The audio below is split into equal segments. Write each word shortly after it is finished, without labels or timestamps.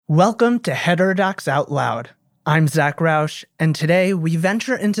Welcome to Heterodox Out Loud. I'm Zach Roush, and today we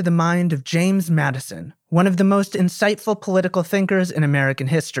venture into the mind of James Madison, one of the most insightful political thinkers in American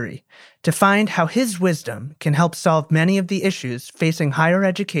history, to find how his wisdom can help solve many of the issues facing higher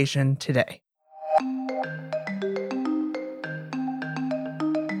education today.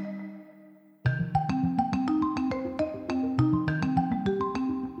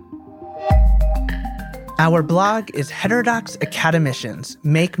 Our blog is Heterodox Academicians,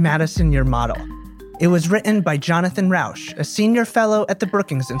 Make Madison Your Model. It was written by Jonathan Roush, a senior fellow at the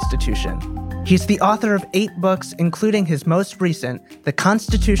Brookings Institution. He's the author of 8 books, including his most recent, The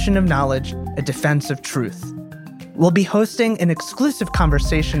Constitution of Knowledge, A Defense of Truth. We'll be hosting an exclusive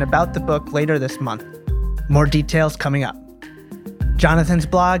conversation about the book later this month. More details coming up. Jonathan's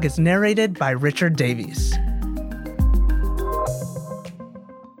blog is narrated by Richard Davies.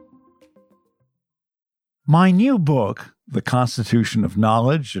 My new book, The Constitution of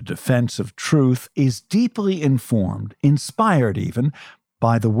Knowledge, A Defense of Truth, is deeply informed, inspired even,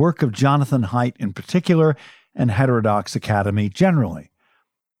 by the work of Jonathan Haidt in particular and Heterodox Academy generally.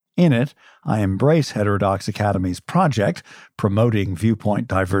 In it, I embrace Heterodox Academy's project, promoting viewpoint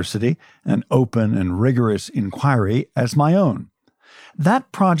diversity and open and rigorous inquiry, as my own.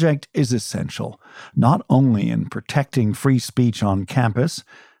 That project is essential, not only in protecting free speech on campus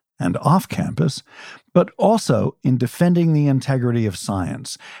and off campus, but also in defending the integrity of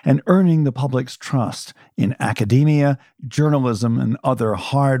science and earning the public's trust in academia, journalism, and other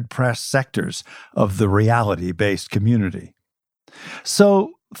hard-pressed sectors of the reality-based community.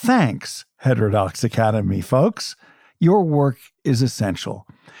 So, thanks, Heterodox Academy folks. Your work is essential.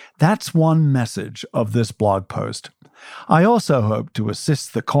 That's one message of this blog post. I also hope to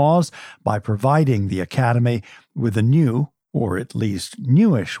assist the cause by providing the Academy with a new, or at least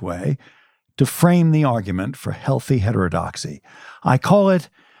newish way, to frame the argument for healthy heterodoxy. I call it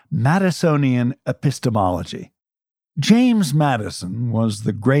Madisonian epistemology. James Madison was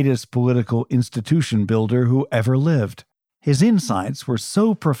the greatest political institution builder who ever lived. His insights were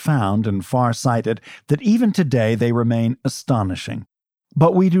so profound and far-sighted that even today they remain astonishing.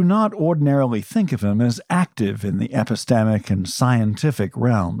 But we do not ordinarily think of him as active in the epistemic and scientific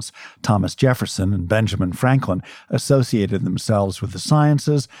realms. Thomas Jefferson and Benjamin Franklin associated themselves with the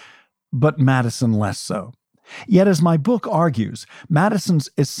sciences, but Madison less so. Yet, as my book argues, Madison's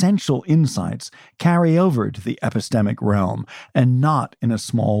essential insights carry over to the epistemic realm, and not in a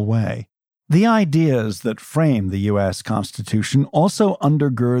small way. The ideas that frame the U.S. Constitution also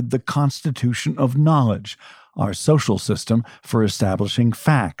undergird the Constitution of Knowledge, our social system for establishing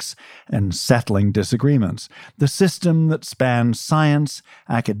facts and settling disagreements, the system that spans science,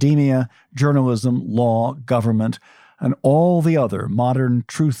 academia, journalism, law, government, and all the other modern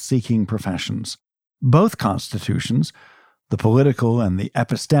truth-seeking professions. Both constitutions, the political and the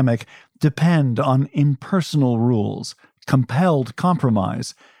epistemic, depend on impersonal rules, compelled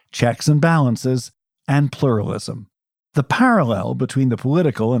compromise, checks and balances, and pluralism. The parallel between the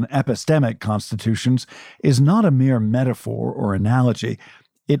political and epistemic constitutions is not a mere metaphor or analogy.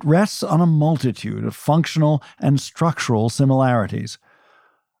 It rests on a multitude of functional and structural similarities.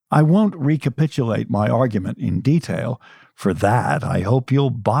 I won't recapitulate my argument in detail. For that, I hope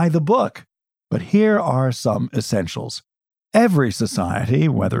you'll buy the book. But here are some essentials. Every society,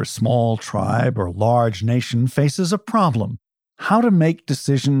 whether small tribe or large nation, faces a problem: how to make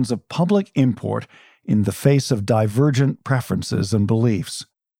decisions of public import in the face of divergent preferences and beliefs.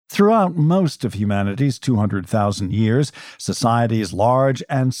 Throughout most of humanity's 200,000 years, societies large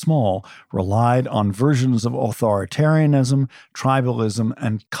and small relied on versions of authoritarianism, tribalism,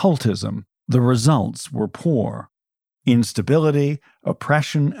 and cultism. The results were poor. Instability,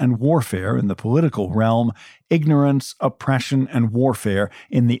 oppression, and warfare in the political realm, ignorance, oppression, and warfare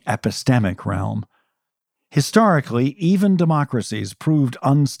in the epistemic realm. Historically, even democracies proved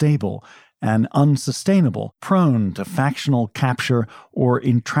unstable and unsustainable, prone to factional capture or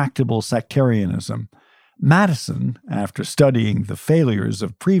intractable sectarianism. Madison, after studying the failures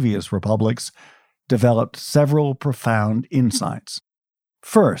of previous republics, developed several profound insights.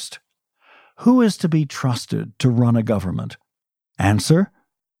 First, who is to be trusted to run a government? Answer: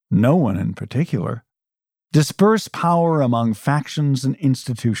 no one in particular. Disperse power among factions and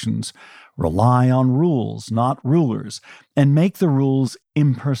institutions. Rely on rules, not rulers, and make the rules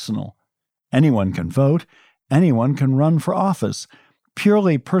impersonal. Anyone can vote, anyone can run for office.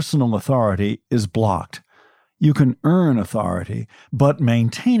 Purely personal authority is blocked. You can earn authority, but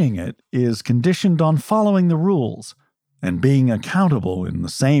maintaining it is conditioned on following the rules and being accountable in the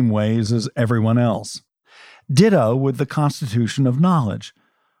same ways as everyone else. Ditto with the Constitution of Knowledge.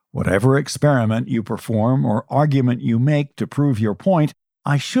 Whatever experiment you perform or argument you make to prove your point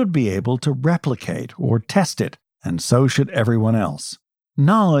I should be able to replicate or test it, and so should everyone else.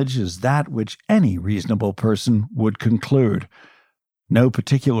 Knowledge is that which any reasonable person would conclude. No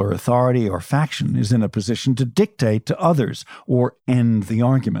particular authority or faction is in a position to dictate to others or end the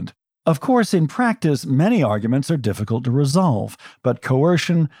argument. Of course, in practice, many arguments are difficult to resolve, but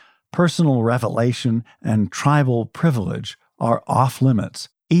coercion, personal revelation, and tribal privilege are off limits,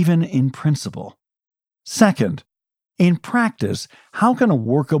 even in principle. Second, in practice, how can a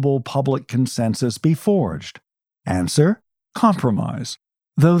workable public consensus be forged? Answer: compromise.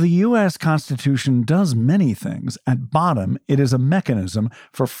 Though the U.S. Constitution does many things, at bottom it is a mechanism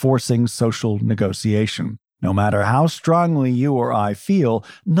for forcing social negotiation. No matter how strongly you or I feel,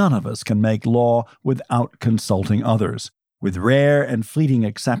 none of us can make law without consulting others. With rare and fleeting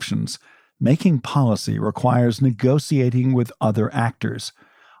exceptions, making policy requires negotiating with other actors,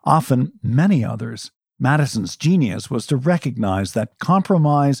 often many others. Madison's genius was to recognize that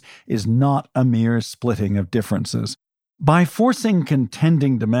compromise is not a mere splitting of differences. By forcing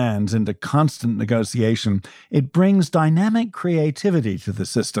contending demands into constant negotiation, it brings dynamic creativity to the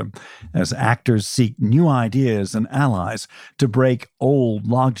system as actors seek new ideas and allies to break old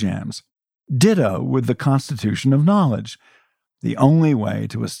logjams. Ditto with the constitution of knowledge. The only way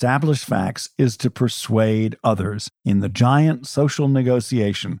to establish facts is to persuade others. In the giant social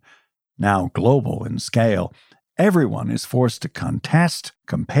negotiation, now global in scale, everyone is forced to contest,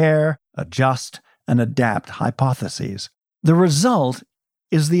 compare, adjust, and adapt hypotheses. The result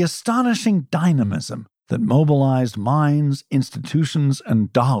is the astonishing dynamism that mobilized minds, institutions,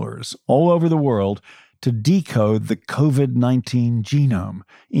 and dollars all over the world to decode the COVID-19 genome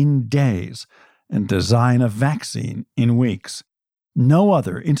in days and design a vaccine in weeks. No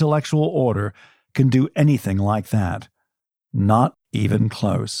other intellectual order can do anything like that. Not even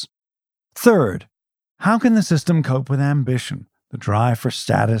close. Third, how can the system cope with ambition, the drive for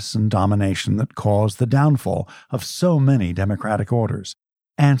status and domination that caused the downfall of so many democratic orders?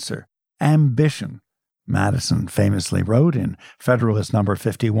 Answer: ambition. Madison famously wrote in Federalist No.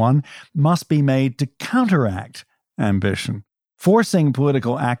 51, must be made to counteract ambition. Forcing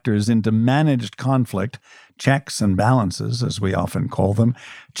political actors into managed conflict, checks and balances, as we often call them,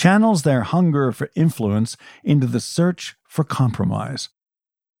 channels their hunger for influence into the search for compromise.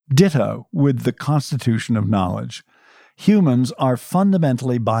 Ditto with the constitution of knowledge. Humans are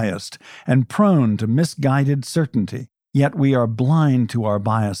fundamentally biased and prone to misguided certainty, yet we are blind to our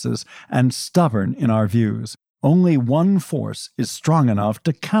biases and stubborn in our views. Only one force is strong enough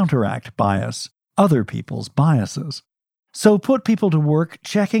to counteract bias: other people's biases. So put people to work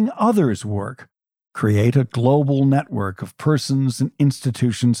checking others' work. Create a global network of persons and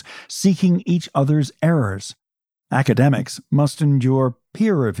institutions seeking each other's errors. Academics must endure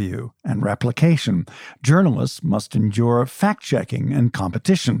peer review and replication. Journalists must endure fact-checking and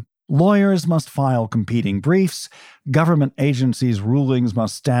competition. Lawyers must file competing briefs. Government agencies' rulings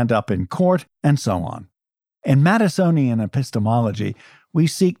must stand up in court, and so on. In Madisonian epistemology, we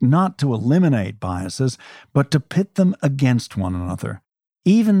seek not to eliminate biases, but to pit them against one another.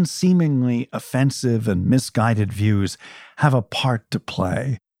 Even seemingly offensive and misguided views have a part to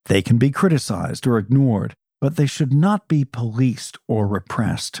play. They can be criticized or ignored, but they should not be policed or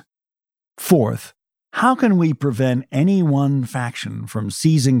repressed. Fourth, how can we prevent any one faction from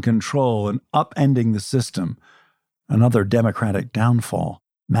seizing control and upending the system? Another democratic downfall.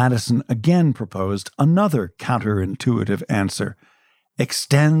 Madison again proposed another counterintuitive answer.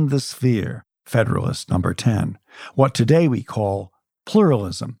 Extend the sphere, Federalist No. 10, what today we call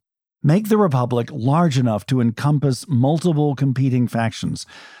pluralism. Make the republic large enough to encompass multiple competing factions,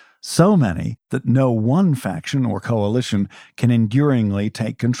 so many that no one faction or coalition can enduringly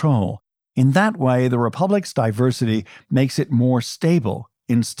take control. In that way, the republic's diversity makes it more stable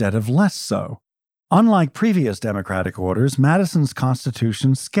instead of less so. Unlike previous democratic orders, Madison's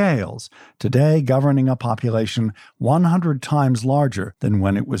Constitution scales, today governing a population 100 times larger than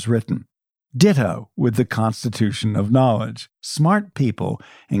when it was written. Ditto with the Constitution of knowledge. Smart people,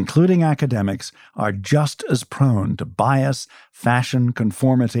 including academics, are just as prone to bias, fashion,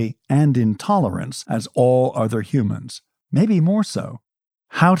 conformity, and intolerance as all other humans, maybe more so.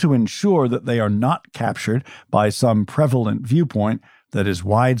 How to ensure that they are not captured by some prevalent viewpoint that is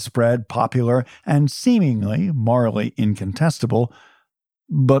widespread, popular, and seemingly morally incontestable,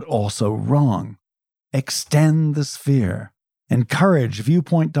 but also wrong. Extend the sphere. Encourage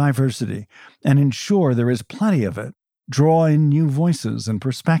viewpoint diversity and ensure there is plenty of it. Draw in new voices and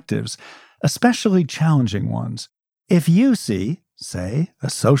perspectives, especially challenging ones. If you see, say, a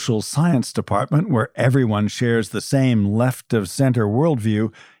social science department where everyone shares the same left-of-center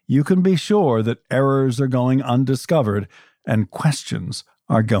worldview, you can be sure that errors are going undiscovered and questions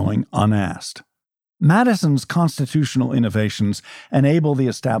are going unasked. Madison's constitutional innovations enable the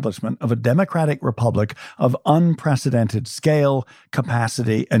establishment of a democratic republic of unprecedented scale,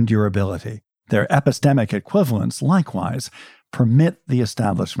 capacity, and durability. Their epistemic equivalents, likewise, permit the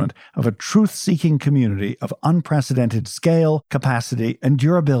establishment of a truth-seeking community of unprecedented scale, capacity, and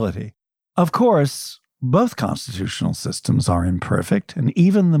durability. Of course, both constitutional systems are imperfect, and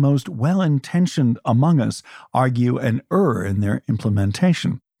even the most well-intentioned among us argue and err in their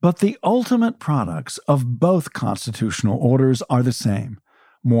implementation. But the ultimate products of both constitutional orders are the same: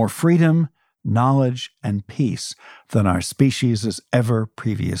 more freedom, knowledge, and peace than our species has ever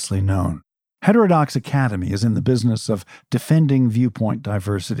previously known. Heterodox Academy is in the business of defending viewpoint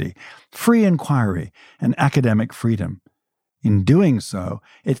diversity, free inquiry, and academic freedom. In doing so,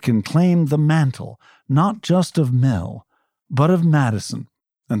 it can claim the mantle not just of Mill, but of Madison,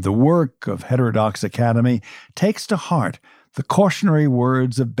 and the work of Heterodox Academy takes to heart the cautionary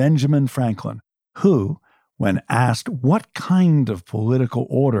words of Benjamin Franklin, who, when asked what kind of political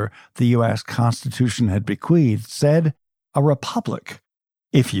order the U.S. Constitution had bequeathed, said, "A republic,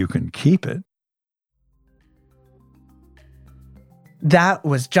 if you can keep it." That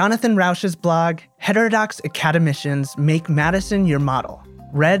was Jonathan Rauch's blog, Heterodox Academicians Make Madison Your Model,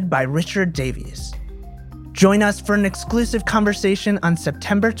 read by Richard Davies. Join us for an exclusive conversation on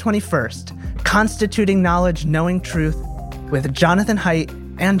September 21st, Constituting Knowledge, Knowing Truth, with Jonathan Haidt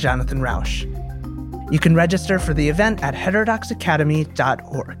and Jonathan Rauch. You can register for the event at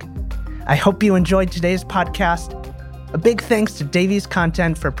heterodoxacademy.org. I hope you enjoyed today's podcast. A big thanks to Davies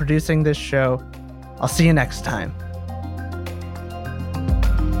Content for producing this show. I'll see you next time.